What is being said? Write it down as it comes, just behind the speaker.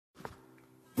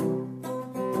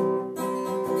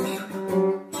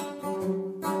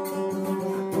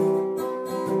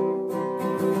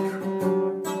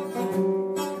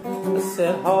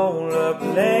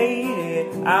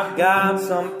got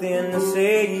something to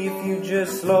say if you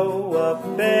just slow up,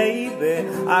 baby.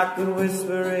 I could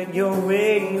whisper it your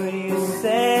way, but you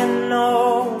said no.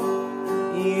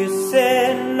 You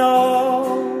said no.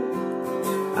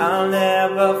 I'll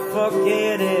never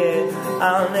forget it,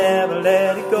 I'll never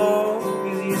let it go.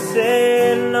 'Cause you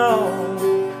said no.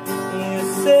 You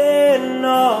said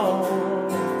no.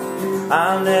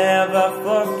 I'll never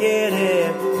forget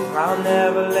it, I'll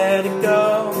never let it go.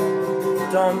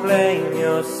 Don't blame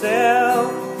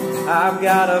yourself, I've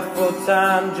got a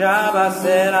full-time job. I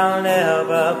said I'll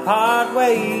never part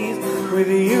ways with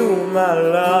you, my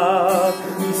love.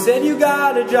 You said you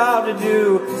got a job to do,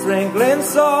 sprinkling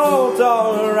salt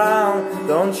all around.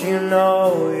 Don't you know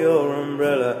your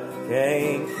umbrella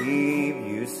can't keep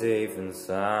you safe and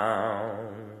sound?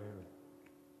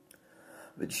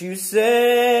 But you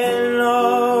said no,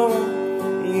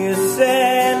 you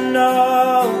said no.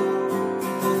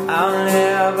 I'll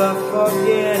never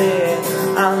forget it,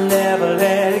 I'll never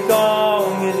let it go.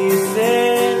 'Cause you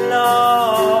said no,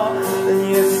 and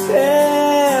you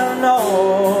said no.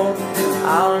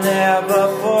 I'll never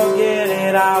forget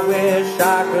it, I wish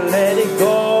I could let it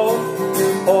go.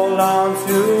 Hold on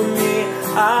to me,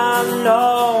 I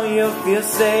know you'll feel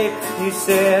safe. You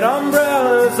said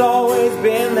umbrella's always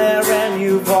been there and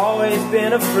you've always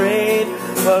been afraid.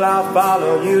 Well, I'll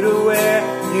follow you to where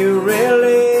you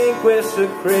relinquish the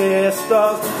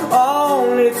crystals,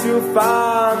 only to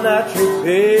find that you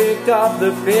picked up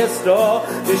the pistol.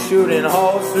 You're shooting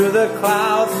holes through the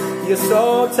clouds, you're so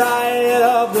tired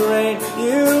of the rain.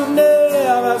 You've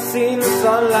never seen the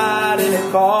sunlight and it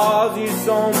caused you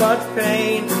so much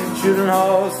pain. Shooting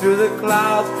holes through the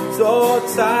clouds, so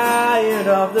tired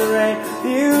of the rain.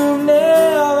 You've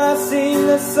never seen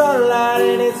the sunlight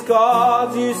and it's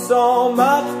caused you so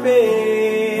much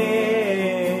pain.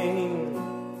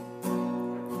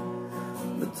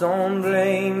 But don't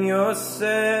blame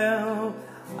yourself,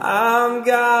 I've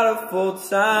got a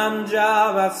full-time job.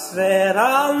 I said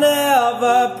I'll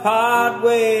never part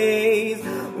ways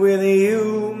with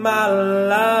you, my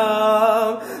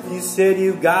love. You said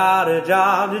you got a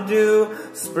job to do,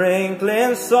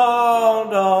 sprinkling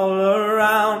salt all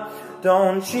around.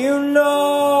 Don't you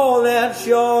know that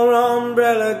your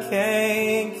umbrella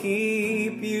can't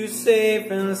keep you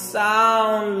safe and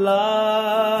sound,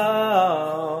 love?